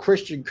and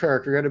Christian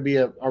Kirk are going to be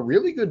a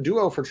really good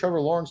duo for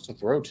Trevor Lawrence to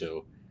throw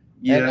to.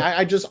 Yeah.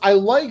 And I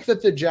like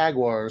that the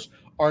Jaguars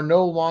are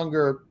no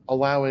longer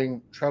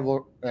allowing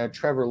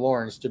Trevor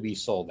Lawrence to be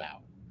sold out.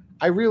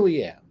 I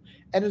really am.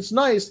 And it's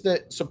nice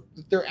that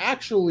they're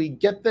actually,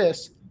 get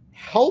this,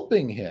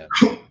 helping him.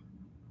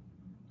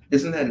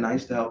 Isn't that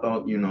nice to help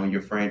out,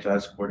 your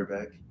franchise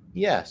quarterback?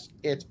 Yes,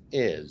 it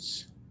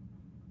is.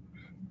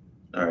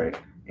 All right.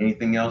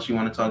 Anything else you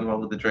want to talk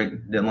about with the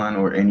trade deadline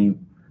or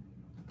Nyheim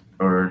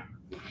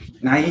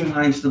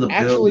Hines to the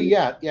Bills? Actually,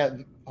 yeah.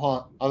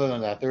 Other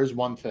than that, there's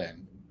one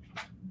thing.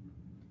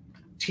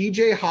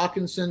 TJ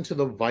Hawkinson to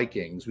the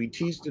Vikings. We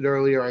teased it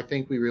earlier. I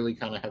think we really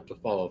kind of have to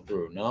follow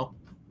through, no?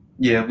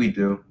 Yeah, we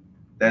do.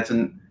 That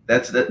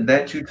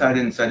two tight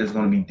end set is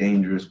going to be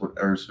dangerous with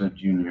Irv Smith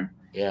Jr.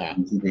 Yeah.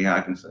 And TJ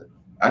Hawkinson.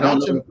 I don't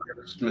know if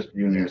Irv Smith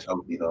Jr. is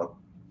healthy, though.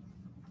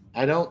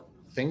 I don't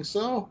think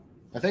so.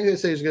 I think they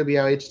say he's going to be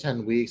out 8 to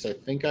 10 weeks. I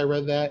think I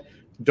read that.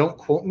 Don't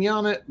quote me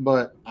on it,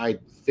 but I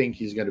think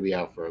he's going to be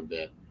out for a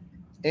bit.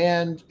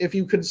 And if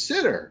you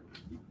consider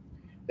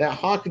that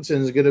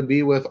Hawkinson is going to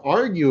be with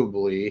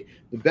arguably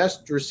the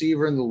best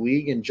receiver in the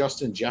league in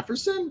Justin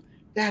Jefferson,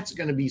 that's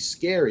going to be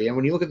scary. And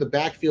when you look at the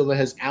backfield that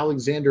has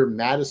Alexander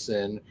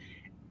Madison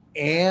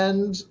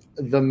and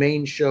the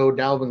main show,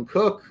 Dalvin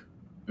Cook,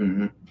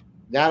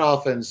 that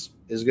offense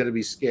is going to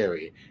be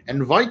scary.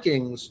 And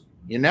Vikings,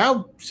 you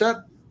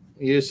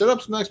set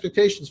up some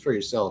expectations for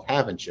yourself,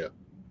 haven't you?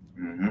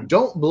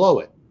 Don't blow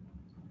it.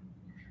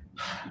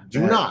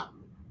 Do not.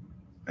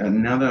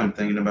 And now that I'm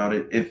thinking about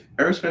it, if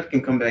Irv Smith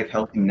can come back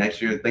healthy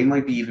next year, they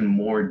might be even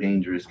more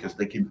dangerous because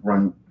they could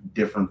run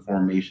different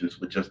formations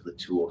with just the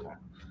two of them.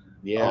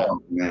 Yeah.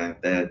 Oh, man,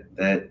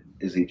 that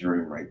is a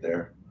dream right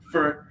there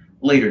for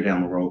later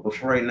down the road. But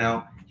for right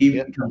now,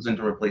 he comes in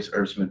to replace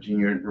Irv Smith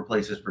Jr.,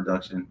 replace his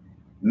production,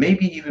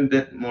 maybe even a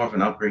bit more of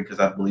an upgrade because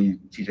I believe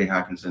TJ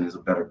Hawkinson is a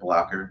better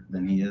blocker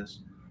than he is.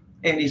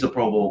 And he's a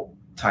Pro Bowl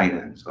tight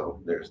end.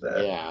 So there's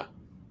that. Yeah.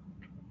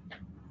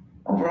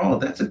 Overall,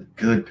 that's a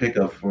good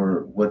pickup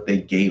for what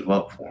they gave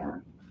up for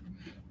him.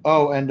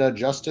 Oh, and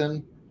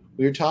Justin,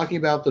 we were talking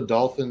about the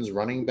Dolphins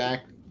running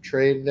back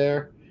trade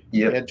there.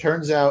 Yep. It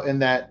turns out in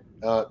that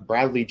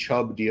Bradley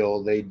Chubb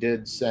deal, they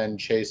did send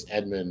Chase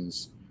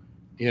Edmonds,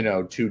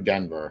 to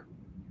Denver.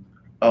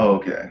 Oh,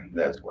 okay.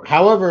 That's what.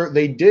 However,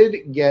 they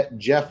did get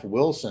Jeff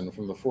Wilson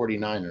from the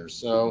 49ers.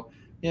 So,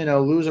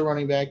 lose a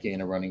running back,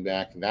 gain a running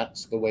back.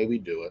 That's the way we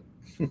do it.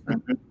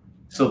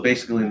 So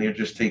basically, they're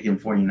just taking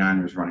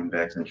 49ers running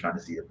backs and trying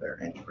to see if they're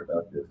any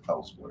productive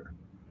elsewhere.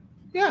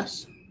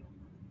 Yes.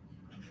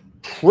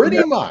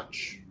 Pretty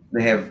much.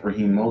 They have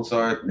Raheem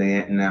Mozart.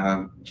 They now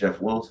have Jeff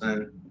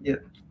Wilson. Yeah.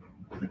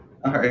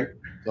 All right.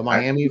 The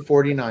Miami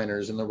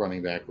 49ers in the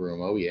running back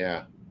room. Oh,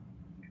 yeah.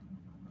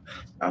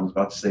 I was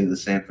about to say the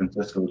San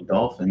Francisco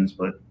Dolphins,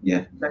 but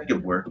yeah, that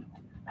could work.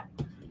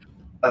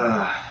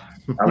 I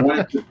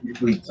wanted to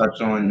briefly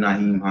touch on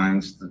Nyheim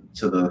Hines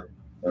to the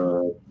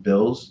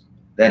Bills.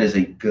 That is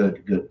a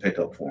good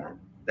pickup for him.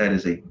 That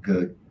is a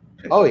good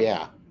pickup. Oh,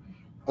 yeah.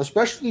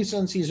 Especially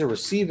since he's a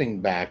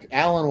receiving back.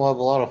 Allen will have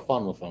a lot of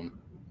fun with him.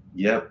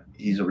 Yep.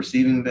 He's a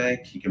receiving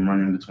back. He can run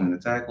in between the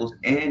tackles,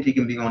 and he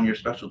can be on your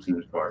special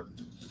teams part.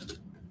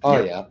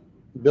 Oh, yeah.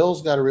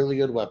 Bills got a really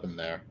good weapon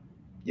there.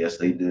 Yes,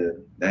 they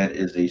did. That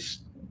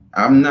is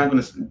I'm not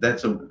going to –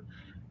 that's a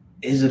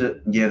 – is it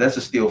a – yeah, that's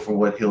a steal for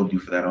what he'll do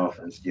for that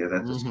offense. Yeah,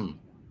 that's a steal.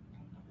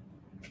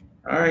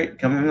 All right,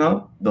 coming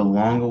up, the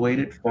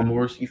long-awaited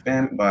Fumblerooski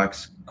fan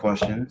box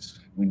questions.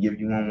 We give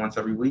you one once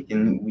every week,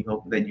 and we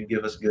hope that you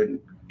give us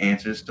good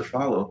answers to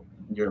follow.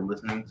 You're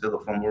listening to the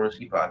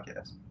Fumblerooski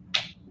podcast.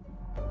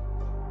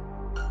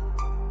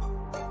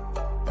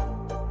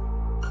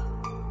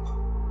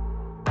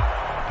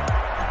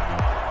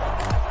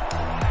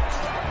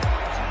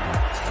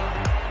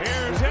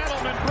 Here's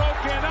Edelman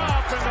broken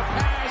up, and the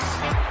pass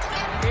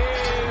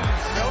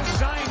is no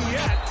sign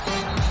yet.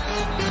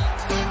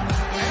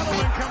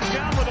 Edelman comes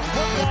down with a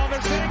football.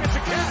 They're saying it's a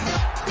catch.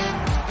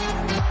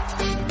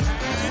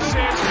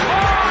 It's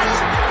caught!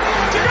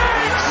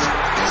 Diggs!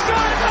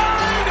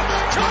 Sideline!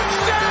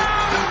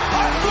 Touchdown!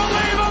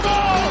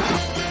 Unbelievable!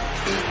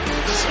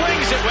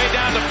 Swings it way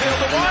down the field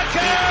to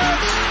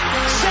Watkins!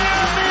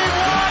 Sammy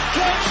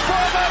Watkins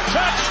for the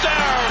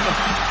touchdown!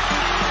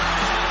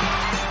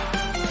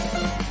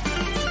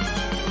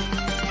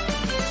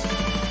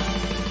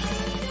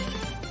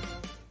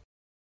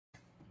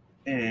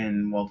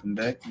 And welcome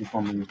back to the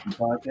Fumblerooski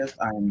podcast.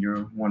 I am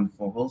your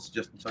wonderful host,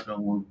 Justin Tucker,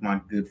 along with my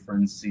good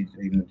friend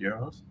CJ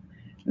Medeiros.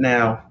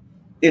 Now,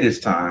 it is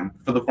time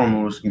for the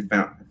Fumblerooski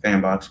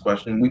fan box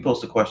question. We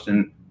post a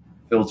question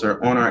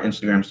filter on our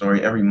Instagram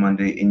story every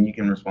Monday, and you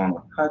can respond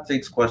with hot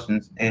takes,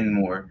 questions, and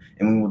more,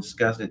 and we will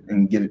discuss it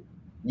and give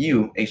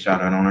you a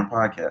shout out on our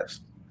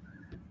podcast.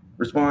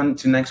 Respond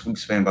to next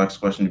week's fan box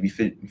question to be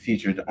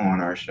featured on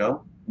our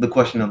show. The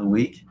question of the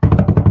week: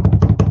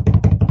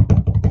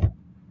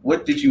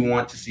 what did you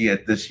want to see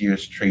at this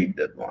year's trade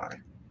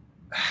deadline?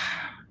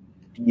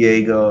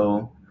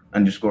 Diego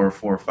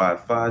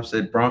 _455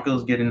 said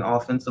Broncos get an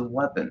offensive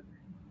weapon.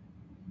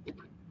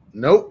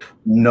 Nope.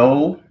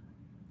 No.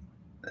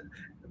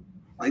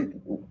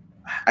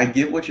 I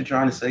get what you're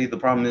trying to say. The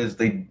problem is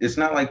it's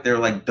not like they're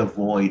like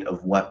devoid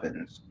of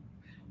weapons.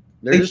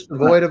 They're just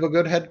devoid of a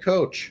good head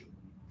coach.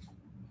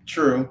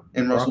 True.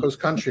 And Broncos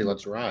country,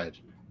 let's ride.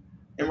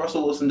 And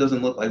Russell Wilson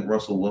doesn't look like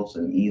Russell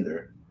Wilson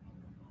either.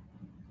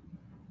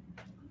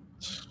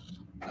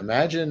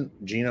 Imagine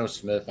Geno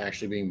Smith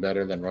actually being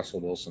better than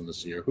Russell Wilson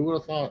this year. Who would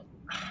have thought?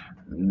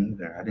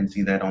 Neither. I didn't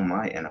see that on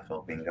my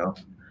NFL bingo.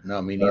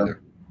 No, me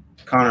neither.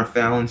 Connor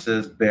Fallon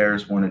says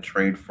Bears want to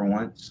trade for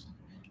once.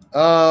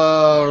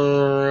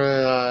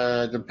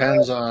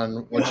 Depends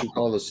on what you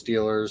call the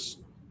Steelers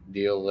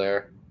deal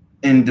there.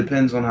 And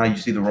depends on how you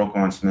see the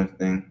Roquan Smith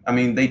thing. I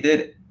mean, they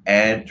did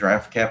add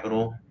draft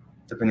capital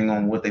depending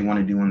on what they want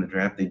to do in the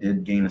draft. They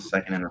did gain a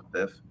second and a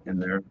fifth in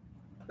their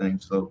thing,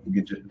 so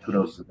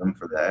kudos to them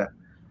for that.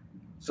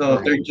 So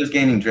if they're just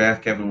gaining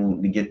draft capital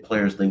to get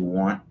players they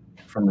want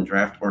from the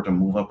draft or to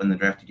move up in the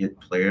draft to get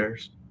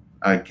players,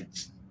 I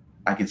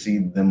could see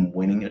them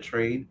winning a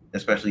trade,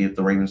 especially if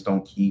the Ravens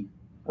don't keep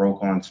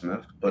Roquan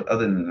Smith. But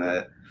other than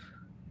that,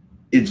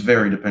 it's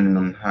very dependent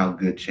on how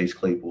good Chase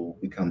Claypool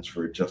becomes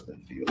for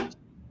Justin Fields.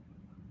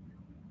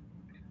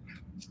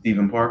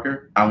 Stephen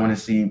Parker, I want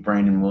to see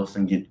Brandon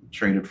Wilson get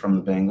traded from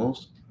the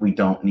Bengals. We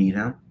don't need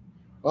him.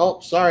 Well,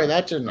 sorry,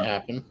 that didn't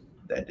happen.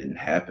 That didn't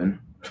happen.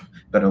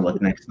 Better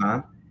luck next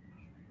time.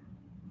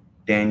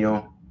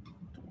 Daniel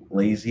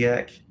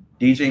Laziak,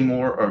 DJ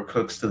Moore or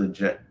Cooks to the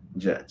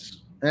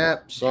Jets?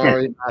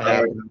 Sorry, not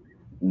happening.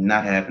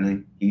 Not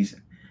happening.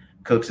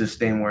 Cooks is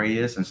staying where he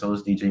is, and so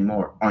is DJ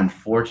Moore.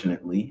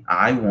 Unfortunately,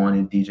 I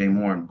wanted DJ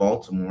Moore in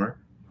Baltimore,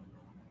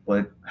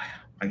 but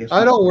I guess.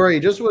 I don't worry. He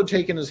just would have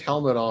taken his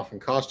helmet off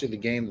and cost you the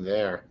game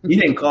there. He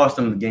didn't cost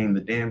him the game.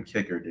 The damn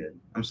kicker did.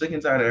 I'm sick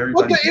and tired of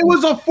everybody. It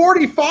was a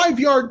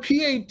 45-yard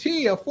PAT.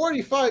 A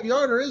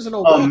 45-yarder isn't a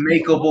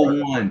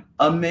makeable one.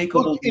 A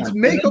makeable one. It's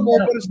makeable,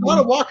 but it's not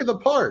a walk in the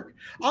park.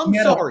 I'm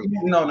sorry.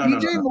 No.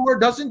 DJ Moore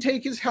doesn't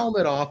take his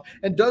helmet off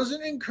and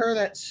doesn't incur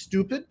that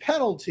stupid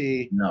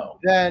penalty. No.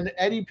 Then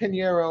Eddie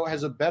Pinheiro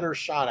has a better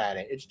shot at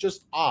it. It's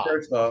just odd.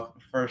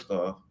 First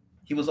off,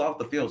 he was off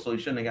the field, so he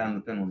shouldn't have gotten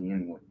the penalty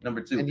anyway.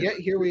 Number two. And yet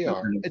here we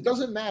are. It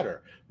doesn't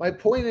matter. My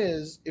point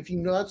is, if you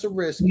know that's a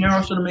risk.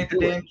 Pinheiro should have made the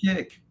damn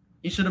kick.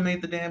 He should have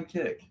made the damn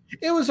kick.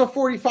 It was a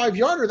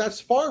 45-yarder. That's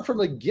far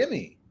from a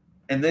gimme.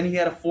 And then he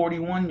had a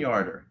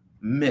 41-yarder.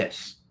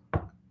 Miss.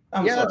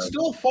 I'm sorry. That's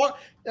still far.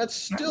 That's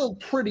still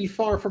pretty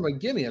far from a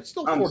gimme. It's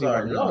still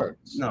 41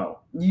 yards.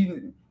 No.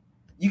 You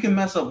can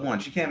mess up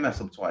once. You can't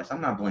mess up twice.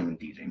 I'm not blaming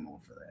DJ Moore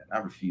for that. I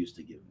refuse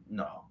to give him.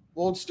 No.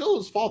 Well, it's still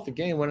his fault the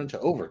game went into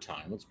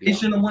overtime. Let's be honest. It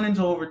shouldn't have went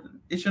into overtime.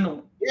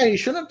 Yeah, he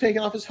shouldn't have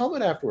taken off his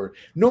helmet afterward.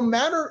 No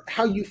matter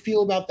how you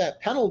feel about that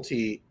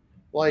penalty,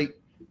 like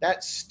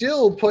that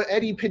still put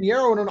Eddie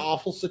Pinheiro in an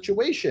awful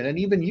situation, and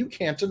even you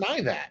can't deny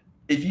that.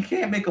 If you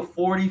can't make a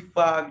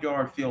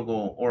 45-yard field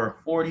goal or a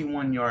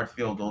 41-yard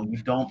field goal, you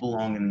don't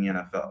belong in the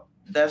NFL.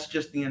 That's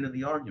just the end of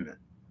the argument.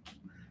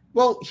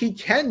 Well, he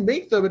can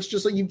make them. It's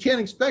just like you can't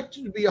expect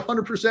it to be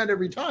 100%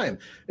 every time.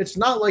 It's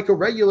not like a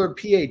regular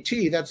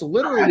PAT. That's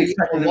literally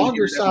a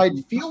longer side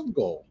field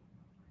goal.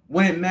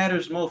 When it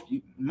matters most,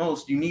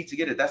 you need to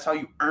get it. That's how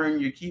you earn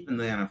your keep in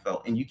the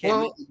NFL. And you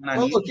can't.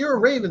 Look, you're a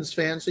Ravens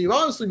fan, so you've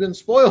obviously been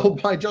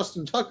spoiled by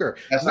Justin Tucker.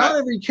 Not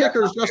every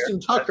kicker is Justin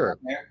Tucker.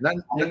 Not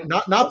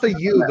the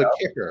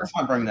kicker. Let's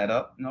not bring that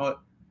up. You know what?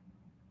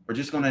 We're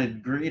just going to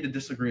agree to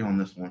disagree on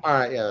this one. All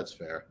right, yeah, that's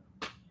fair.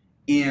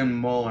 Ian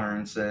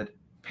Mulhern said,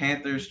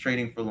 Panthers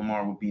trading for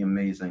Lamar would be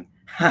amazing.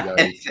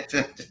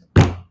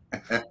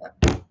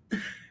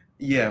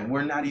 Yeah,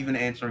 we're not even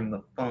answering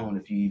the phone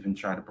if you even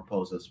try to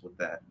propose us with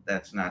that.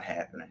 That's not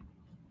happening.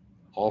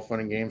 All fun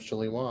and games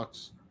till he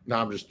walks. No,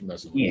 I'm just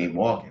messing with you. He ain't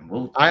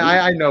walking.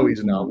 I know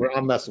he's not.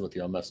 I'm messing with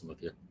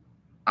you.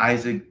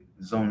 Isaac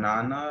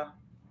Zonana.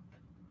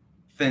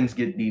 Finns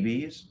get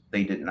DBs.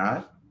 They did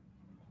not.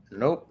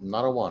 Nope,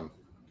 not a one.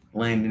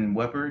 Landon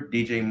Weber.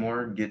 DJ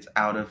Moore gets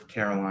out of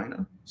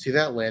Carolina. See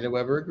that? Landon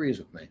Weber agrees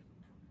with me.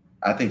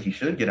 I think he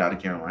should get out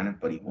of Carolina,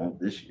 but he won't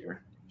this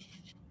year.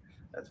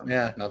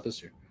 Not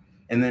this year.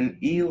 And then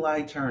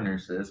Eli Turner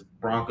says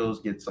Broncos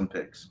get some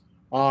picks.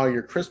 Oh,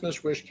 your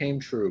Christmas wish came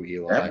true,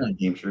 Eli. That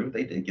came true.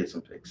 They did get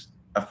some picks.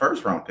 A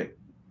first-round pick.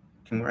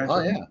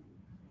 Congratulations. Oh, yeah.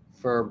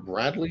 For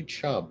Bradley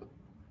Chubb.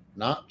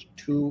 Not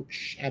too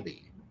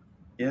shabby.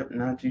 Yep,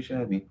 not too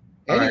shabby.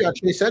 And you got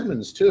Chase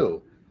Edmonds,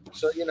 too.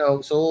 So,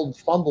 so old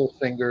fumble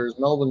fingers,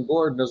 Melvin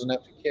Gordon doesn't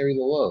have to carry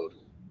the load.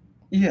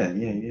 Yeah.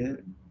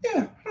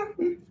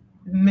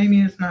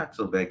 Maybe it's not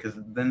so bad because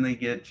then they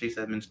get Chase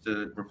Edmonds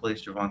to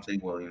replace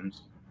Javonte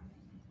Williams.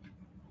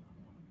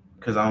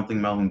 Because I don't think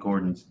Melvin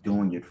Gordon's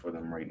doing it for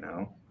them right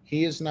now.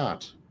 He is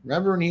not.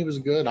 Remember when he was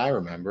good? I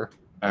remember.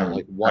 I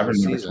remember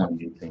season.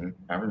 2018.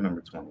 I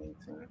remember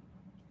 2018.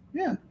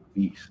 Yeah.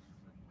 Beast.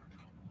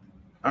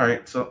 All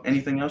right. So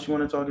anything else you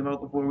want to talk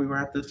about before we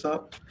wrap this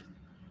up?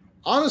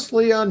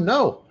 Honestly,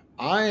 no.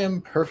 I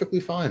am perfectly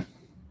fine.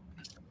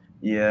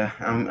 Yeah,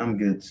 I'm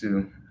good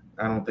too.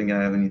 I don't think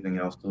I have anything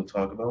else to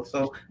talk about.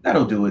 So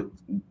that'll do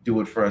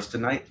it for us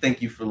tonight.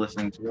 Thank you for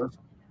listening to us.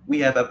 We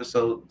have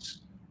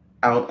episodes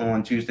out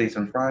on Tuesdays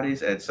and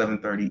Fridays at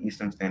 7:30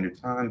 Eastern Standard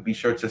Time. Be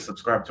sure to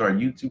subscribe to our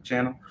YouTube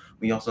channel.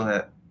 We also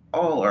have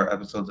all our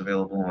episodes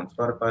available on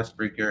Spotify,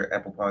 Spreaker,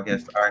 Apple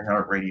Podcasts,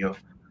 iHeartRadio,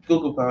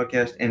 Google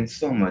Podcasts, and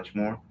so much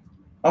more.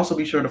 Also,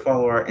 be sure to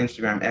follow our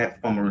Instagram at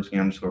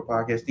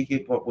Fumblerooski_podcast to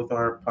keep up with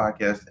our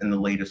podcast and the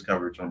latest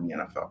coverage on the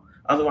NFL.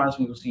 Otherwise,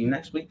 we will see you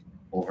next week.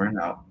 Over and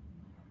out.